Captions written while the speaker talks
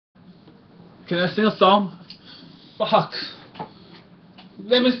Can I sing a song? Fuck.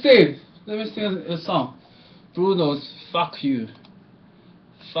 Let me sing. Let me sing a song. Bruno's Fuck You.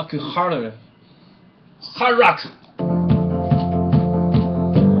 Fuck You harder. Hard rock.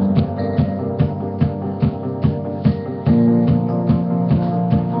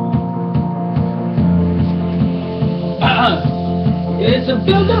 It's a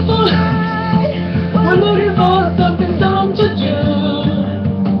beautiful night. We're looking for something dumb to do.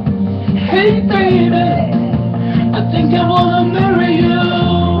 Hey baby, I think I wanna marry you.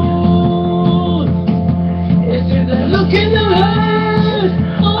 Is it the look in your eyes,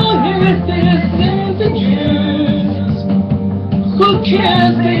 or is it something juice? Who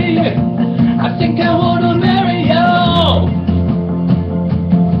cares, baby? I think I wanna marry you.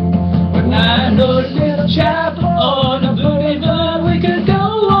 When I know a little chap on a boulevard, we could go.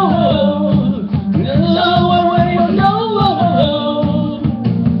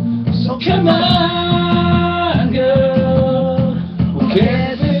 Come on, girl. Who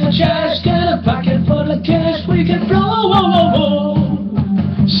cares if the trash got a pocket full of cash we can blow?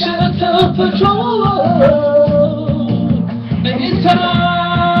 Shut up, patrol.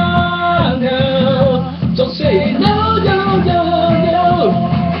 Anytime, girl. Don't say no, no, no, no.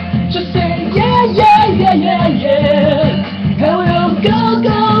 Just say yeah, yeah, yeah, yeah, yeah. And we'll go,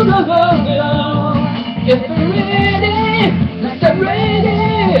 go, go, go, go. If we're ready, let's get ready.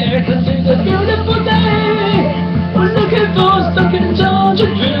 This is a beautiful day. We're looking for something to do.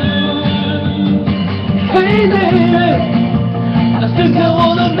 Hey baby, I think I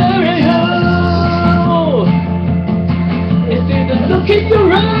wanna marry you. Is it the look in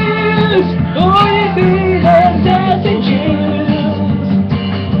your eyes, or is it the dancing shoes?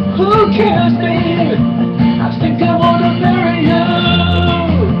 Who cares, baby? I think I wanna marry you.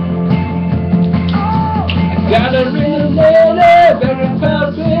 I got a real lady, very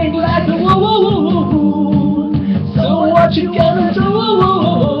perfect like a woo. So what you gonna do?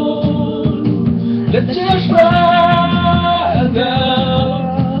 Let's just ride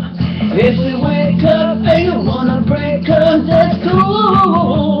now. If we wake up and you wanna break us, that's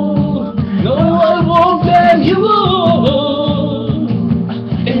cool. No, I won't blame you.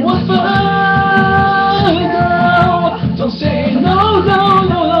 It was fun now. Don't say no, no,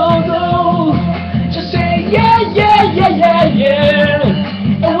 no, no, no. Just say yeah, yeah, yeah, yeah, yeah.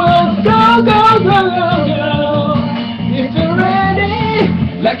 And we'll go, go, go, go, go. If you're ready,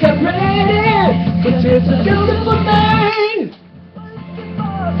 like I'm ready. But it's a beautiful night.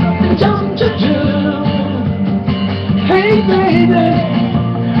 Something to do. Hey baby,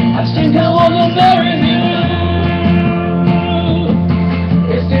 I think I wanna marry you.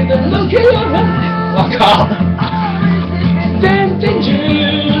 Is it the look in your eyes? Fuck off. Dancing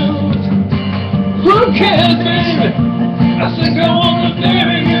Jews. Who cares, baby? I think I wanna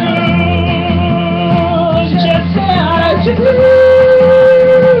marry you. Just say I do.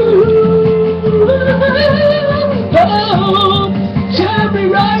 Oh, tell me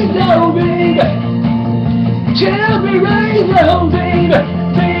right now, baby. Tell me right now, baby.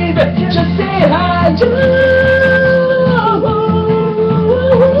 Baby, just say I do.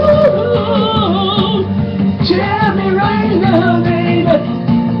 Tell me right now, baby.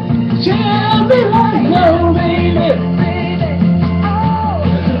 Tell me right now, baby.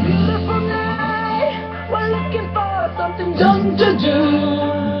 Something to do.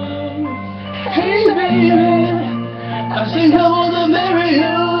 Hey baby, I think I wanna marry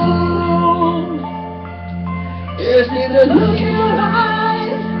you. Is it the look in your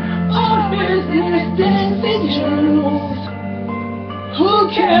eyes, or is it dancing shoes? Who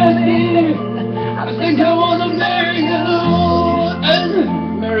cares, baby? I think I wanna marry you. And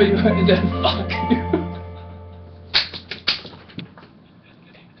marry you and then fuck you.